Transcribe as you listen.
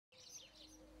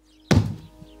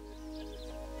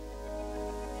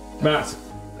Matt,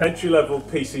 entry-level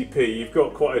PCP, you've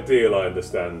got quite a deal, I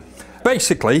understand.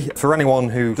 Basically, for anyone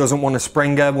who doesn't want a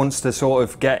Springer, wants to sort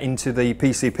of get into the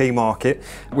PCP market,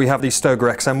 we have these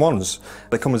Stoeger XM1s.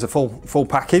 They come as a full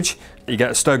package. You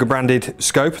get a Stoeger branded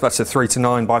scope, that's a 3 to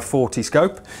 9 by 40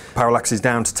 scope. Parallax is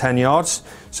down to 10 yards,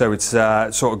 so it's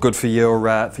sort of good for your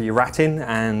ratting,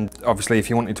 and obviously if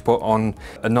you wanted to put on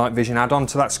a night vision add-on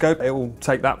to that scope, it will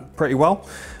take that pretty well.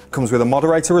 Comes with a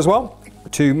moderator as well,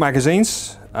 2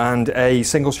 magazines, and a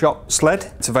single shot sled.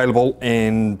 It's available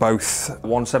in both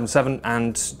 177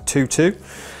 and 22.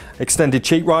 Extended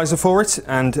cheek riser for it,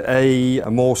 and a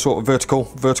more sort of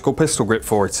vertical pistol grip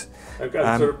for it. Okay,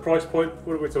 so price point,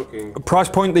 what are we talking? Price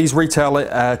point, these retail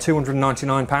at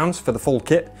 £299 for the full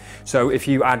kit. So if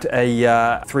you add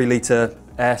a 3 litre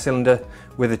air cylinder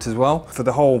with it as well, for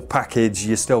the whole package,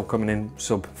 you're still coming in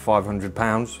sub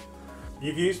 £500.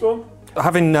 You've used one?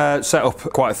 Having set up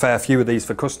quite a fair few of these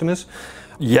for customers,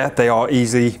 yeah, they are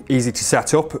easy to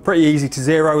set up, pretty easy to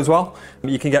zero as well.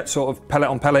 You can get sort of pellet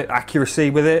on pellet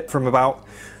accuracy with it from about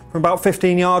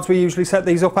 15 yards we usually set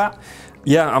these up at.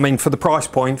 Yeah, I mean, for the price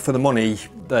point, for the money,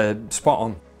 they're spot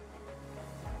on.